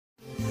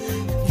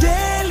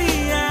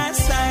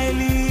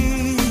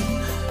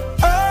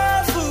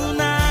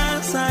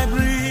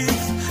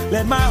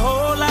Let my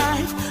whole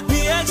life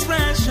be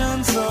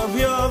expressions of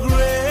your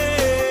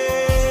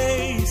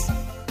grace.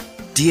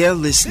 Dear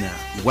listener,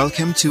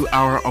 welcome to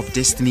Hour of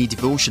Destiny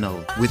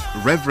Devotional with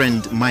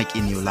Reverend Mike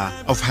Eniola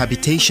of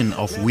Habitation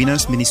of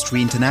Winners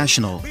Ministry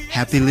International.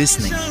 Happy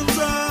listening.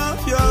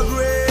 Of your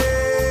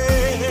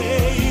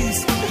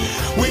grace.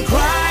 We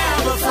cry,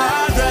 Abba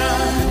Father,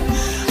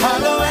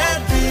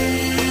 hallowed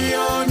be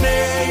your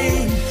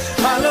name.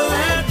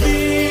 Hallowed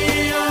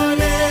be your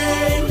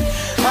name.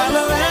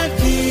 Hallowed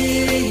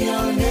be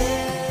your name.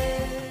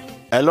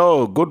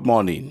 Hello, good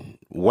morning.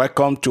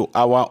 Welcome to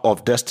Hour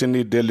of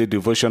Destiny Daily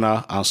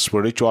Devotional and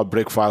Spiritual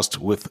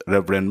Breakfast with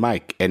Reverend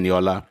Mike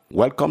Eniola.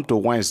 Welcome to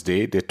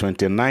Wednesday, the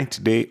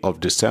 29th day of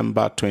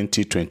December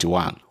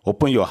 2021.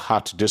 Open your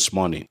heart this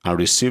morning and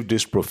receive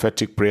these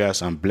prophetic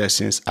prayers and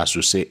blessings as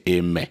you say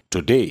Amen.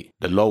 Today,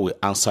 the Lord will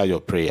answer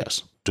your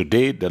prayers.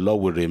 Today, the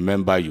Lord will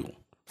remember you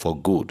for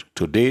good.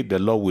 Today, the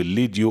Lord will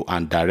lead you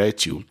and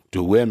direct you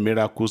to where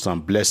miracles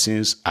and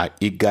blessings are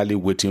eagerly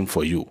waiting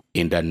for you.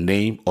 In the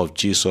name of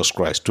Jesus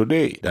Christ.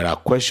 Today, there are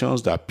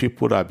questions that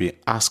people have been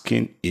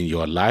asking in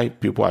your life.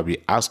 People have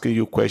been asking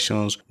you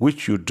questions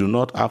which you do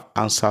not have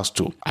answers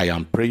to. I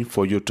am praying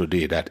for you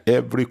today that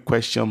every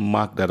question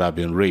mark that have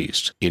been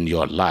raised in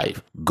your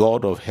life,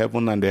 God of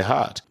heaven and the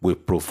heart will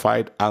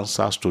provide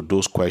answers to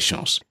those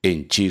questions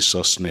in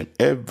Jesus' name.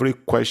 Every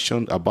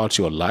question about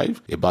your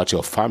life, about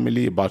your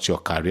family, about your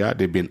career,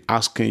 they've been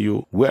asking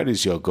you, where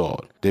is your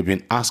God? They've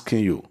been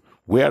asking you,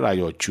 where are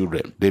your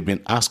children? They've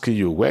been asking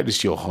you, where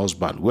is your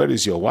husband? Where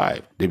is your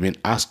wife? They've been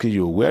asking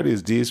you, where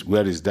is this?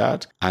 Where is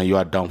that? And you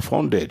are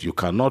dumbfounded. You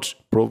cannot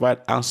provide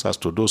answers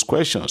to those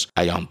questions.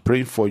 I am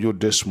praying for you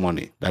this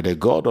morning that the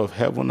God of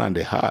heaven and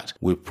the heart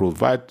will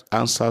provide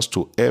answers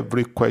to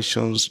every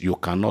questions you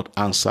cannot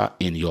answer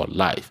in your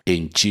life.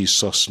 In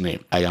Jesus'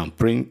 name. I am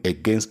praying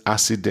against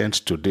accidents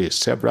today.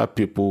 Several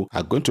people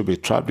are going to be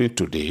traveling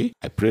today.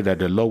 I pray that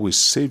the Lord will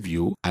save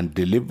you and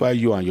deliver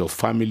you and your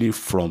family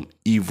from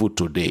evil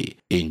today.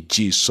 In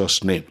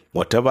Jesus' name.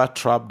 Whatever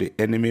trap the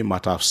enemy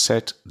might have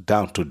set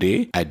down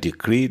today, I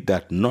decree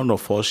that none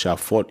of us shall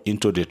fall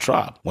into the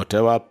trap.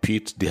 Whatever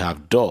pit they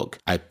have dug,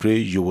 I pray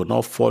you will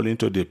not fall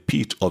into the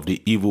pit of the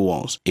evil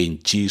ones. In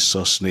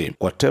Jesus' name.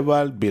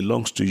 Whatever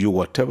belongs to you,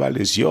 whatever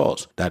is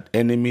yours, that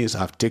enemies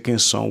have taken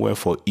somewhere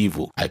for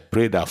evil, I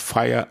pray that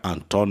fire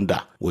and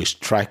thunder will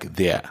strike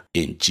there.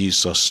 In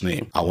Jesus'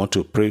 name. I want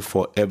to pray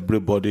for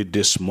everybody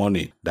this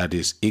morning that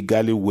is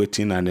eagerly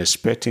waiting and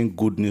expecting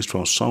good news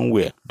from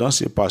somewhere. Don't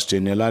say, Pastor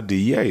Eniola, the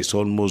year is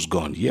almost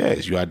gone.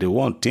 Yes, you are the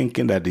one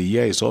thinking that the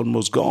year is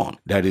almost gone.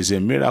 There is a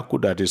miracle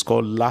that is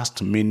called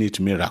last minute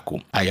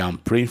miracle. I am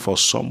praying for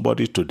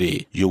somebody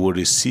today. You will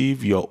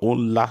receive your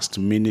own last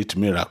minute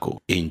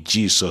miracle in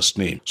Jesus'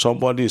 name.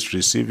 Somebody is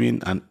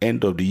receiving an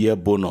end of the year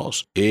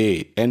bonus.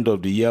 End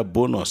of the year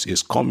bonus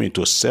is coming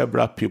to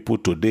several people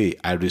today.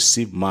 I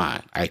receive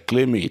mine. I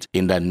claim it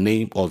in the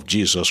name of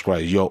Jesus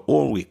Christ. Your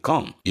own will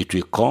come. It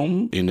will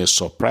come in a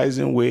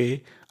surprising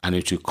way, and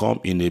it will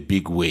come in a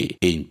big way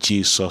in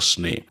Jesus'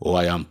 name.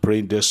 I am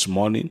praying this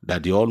morning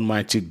that the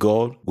Almighty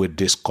God will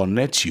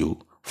disconnect you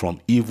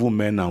from evil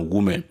men and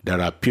women. There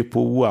are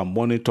people who are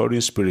monitoring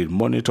spirit,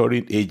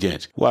 monitoring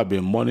agents, who have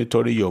been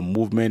monitoring your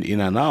movement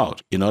in and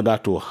out in order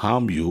to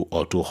harm you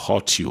or to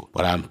hurt you.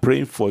 But I'm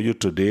praying for you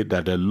today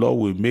that the Lord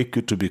will make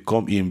you to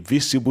become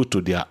invisible to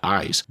their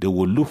eyes. They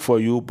will look for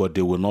you, but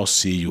they will not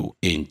see you.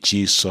 In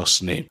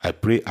Jesus' name. I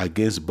pray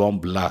against bomb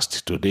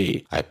blast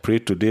today. I pray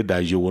today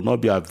that you will not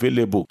be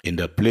available in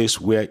the place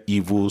where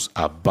evils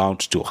are bound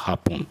to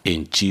happen.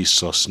 In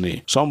Jesus'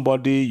 name.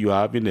 Somebody, you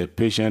are having a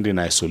patient in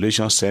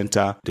isolation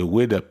center. The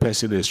way the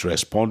person is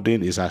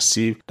responding is as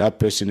if that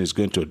person is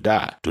going to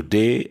die.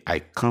 Today, I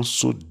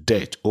cancel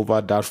death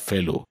over that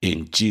fellow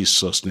in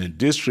Jesus' name.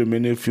 This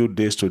remaining few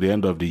days to the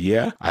end of the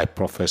year, I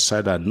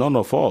prophesy that none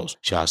of us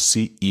shall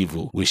see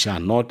evil. We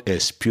shall not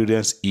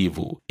experience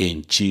evil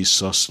in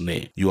Jesus'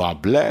 name. You are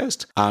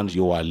blessed and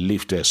you are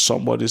lifted.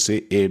 Somebody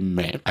say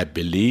amen. I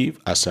believe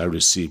as I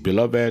receive.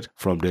 Beloved,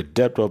 from the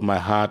depth of my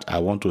heart, I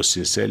want to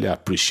sincerely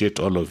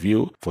appreciate all of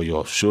you for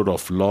your show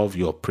of love,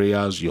 your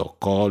prayers, your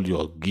call,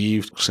 your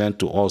gift sent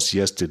to us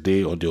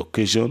yesterday on the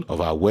occasion of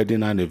our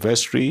wedding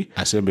anniversary.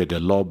 I say, may the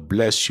Lord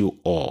bless you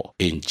all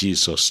in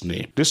Jesus'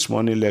 name. This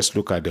morning, let's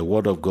look at the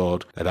word of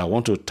God that I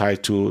want to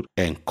title,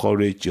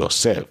 Encourage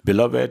Yourself.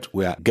 Beloved,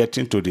 we are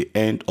getting to the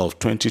end of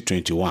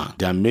 2021.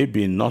 There may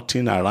be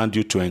nothing around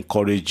you to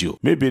encourage you.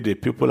 Maybe the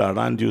people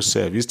around you,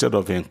 instead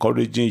of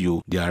encouraging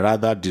you, they are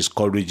rather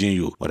discouraging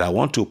you. But I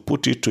want to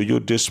put it to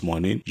you this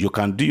morning, you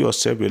can do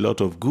yourself a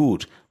lot of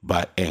good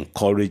by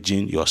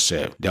encouraging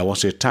yourself. There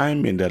was a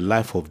time in the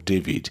life of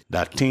David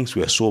that things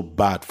were so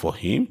bad for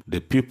him. The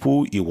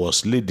people he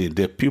was leading,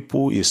 the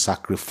people he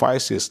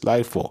sacrificed his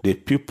life for, the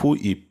people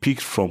he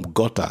picked from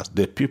gutters,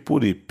 the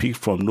people he picked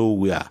from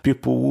nowhere,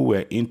 people who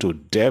were into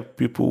debt,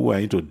 people who were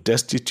into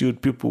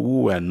destitute, people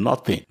who were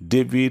nothing.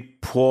 David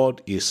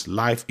poured his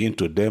life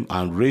into them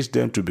and raised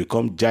them to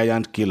become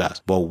giant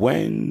killers. But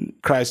when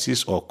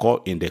crisis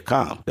occurred in the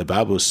camp, the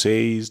Bible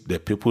says the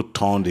people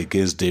turned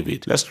against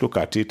David. Let's look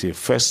at it in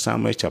 1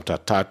 Samuel chapter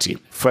 30.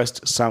 1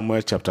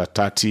 Samuel chapter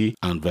 30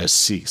 and verse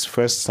 6.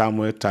 1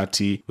 Samuel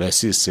 30 verse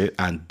 6 says,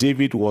 "And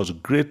David was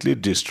greatly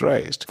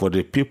distressed, for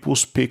the people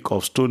spake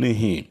of stoning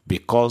him,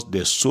 because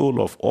the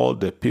soul of all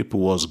the people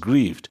was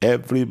grieved,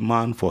 every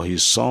man for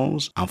his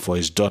sons and for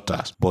his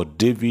daughters. But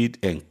David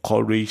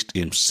encouraged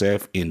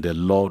himself in the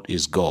Lord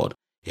his God."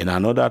 In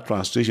another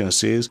translation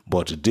says,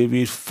 "But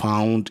David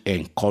found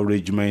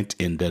encouragement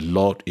in the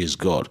Lord his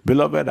God."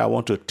 Beloved, I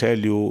want to tell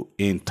you,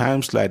 in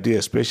times like this,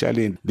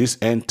 especially in this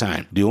end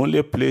time, the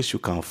only place you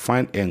can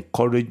find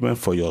encouragement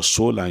for your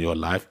soul and your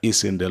life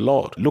is in the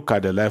Lord. Look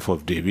at the life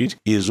of David.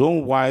 His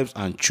own wives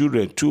and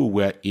children too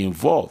were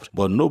involved,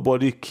 but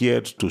nobody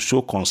cared to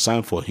show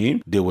concern for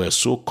him. They were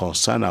so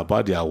concerned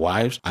about their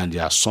wives and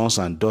their sons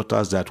and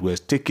daughters that were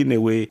taken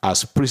away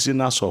as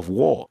prisoners of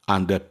war,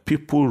 and the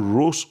people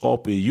rose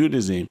up in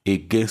unison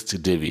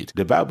against David.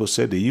 The Bible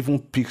said they even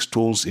picked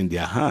stones in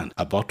their hand,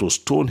 about to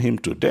stone him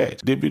to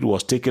death. David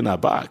was taken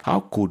aback. How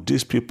could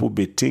these people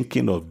be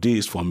thinking of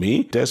this for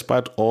me,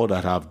 despite all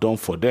that I've done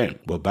for them?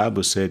 But the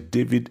Bible said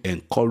David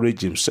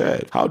encouraged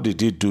himself. How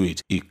did he do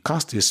it? He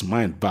cast his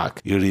mind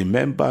back. He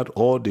remembered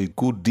all the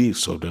good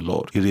deeds of the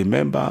Lord. He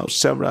remembered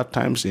several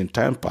times in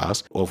time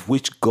past of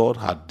which God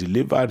had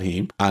delivered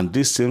him, and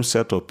this same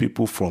set of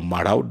people from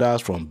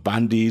marauders, from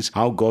bandits,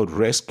 how God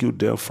rescued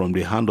them from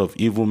the hand of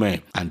evil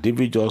men. And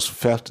David just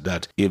felt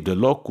that if the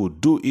Lord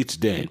could do it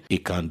then, he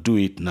can do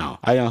it now.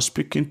 I am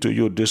speaking to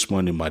you this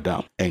morning,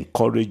 madam.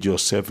 Encourage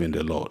yourself in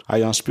the Lord.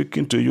 I am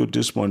speaking to you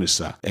this morning,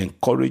 sir.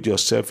 Encourage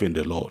yourself in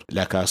the Lord.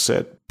 Like I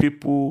said,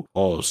 people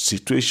or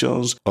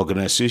situations,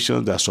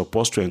 organizations that are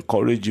supposed to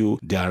encourage you,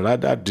 they are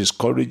rather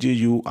discouraging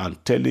you and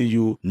telling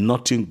you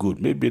nothing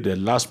good. Maybe the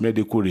last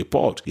medical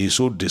report is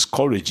so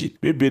discouraging.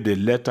 Maybe the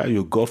letter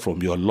you got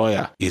from your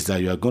lawyer is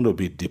that you are going to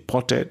be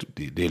deported.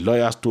 The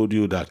lawyers told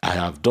you that I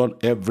have done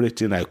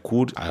everything I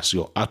could as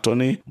your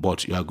attorney,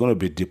 but you are going to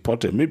be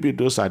deported. Maybe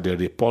those are the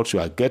reports you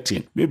are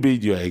getting. Maybe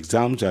your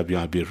exams you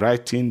have been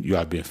writing, you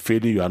have been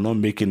failing, you are not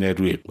making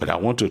headway. But I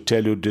want to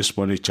tell you this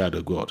morning, child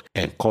of God,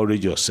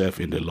 encourage yourself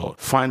in the Lord.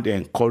 Find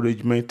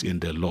encouragement in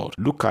the Lord.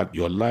 Look at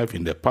your life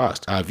in the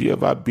past. Have you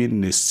ever been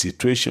in a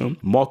situation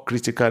more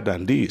critical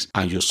than this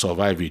and you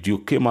survived it? You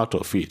came out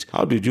of it.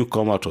 How did you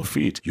come out of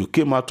it? You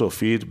came out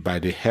of it by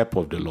the help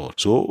of the Lord.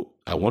 So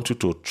I want you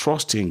to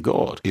trust in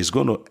God. He's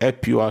going to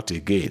help you out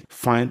again.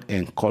 Find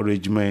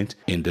encouragement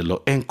in the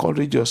Lord.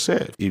 Encourage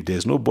yourself. If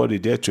there's nobody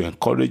there to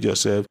encourage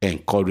yourself,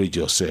 encourage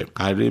yourself.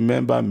 I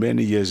remember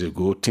many years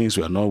ago, things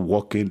were not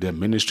working. The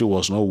ministry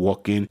was not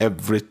working.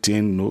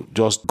 Everything,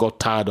 just got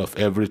tired of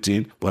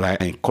everything. But I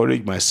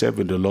encouraged myself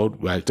in the Lord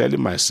by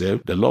telling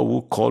myself, the Lord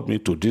who called me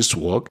to this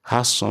work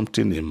has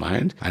something in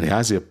mind, and he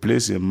has a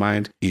place in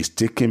mind he's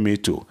taking me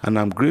to. And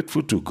I'm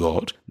grateful to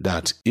God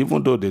that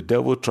even though the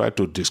devil tried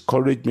to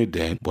discourage me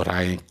then, but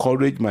I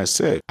encouraged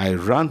myself. I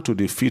ran to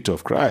the feet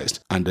of Christ,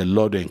 and the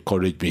Lord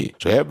encouraged me.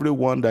 So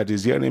everyone that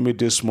is hearing me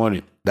this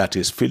morning, that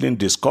is feeling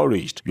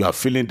discouraged, you are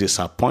feeling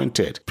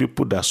disappointed,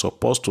 people that are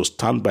supposed to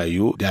stand by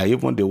you, they are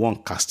even the one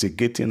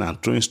castigating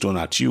and throwing stone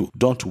at you.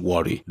 Don't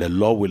worry. The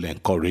Lord will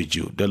encourage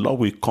you. The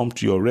Lord will come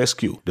to your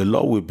rescue. The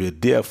Lord will be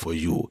there for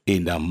you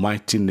in the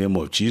mighty name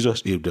of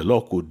Jesus. If the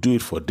Lord could do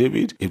it for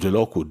David, if the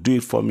Lord could do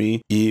it for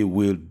me, he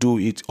will do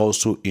it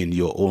also in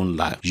your own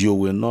life. You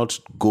will not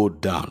go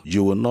down.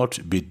 You will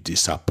not be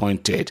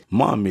disappointed.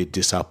 Man may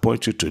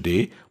disappoint you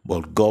today,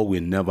 but God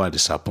will never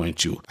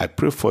disappoint you. I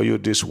pray for you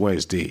this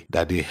Wednesday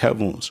that the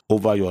heavens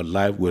over your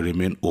life will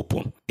remain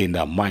open. In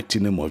the mighty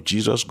name of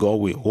Jesus, God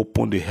will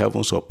open the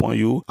heavens upon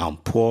you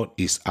and pour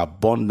his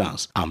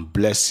abundance and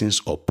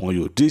blessings upon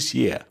you. This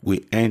year will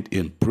end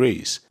in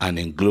praise and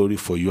in glory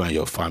for you and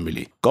your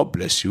family. God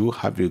bless you.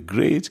 Have a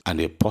great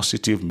and a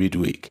positive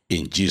midweek.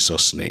 In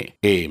Jesus' name,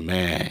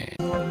 amen.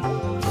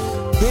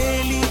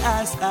 Daily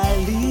as I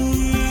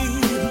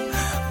live,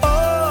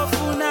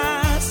 often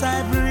as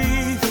I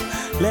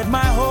breathe, let my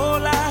whole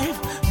life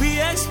be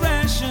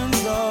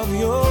expressions of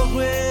your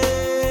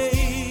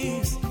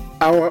grace.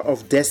 Hour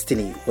of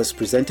Destiny was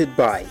presented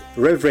by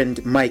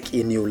Reverend Mike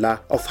Inula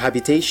of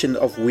Habitation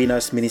of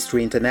Winners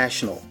Ministry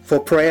International. For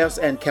prayers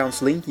and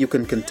counseling, you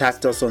can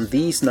contact us on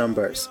these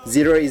numbers: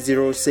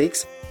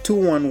 0806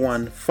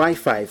 211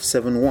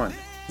 5571,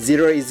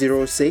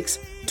 0806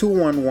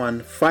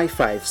 211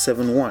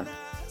 5571,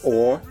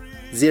 or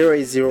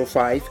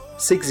 0805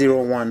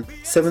 601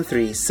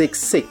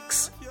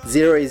 7366.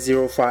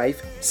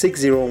 0805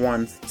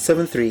 601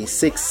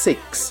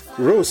 7366.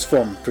 Rose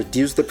Form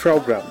produced the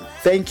program.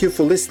 Thank you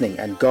for listening,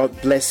 and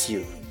God bless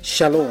you.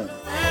 Shalom.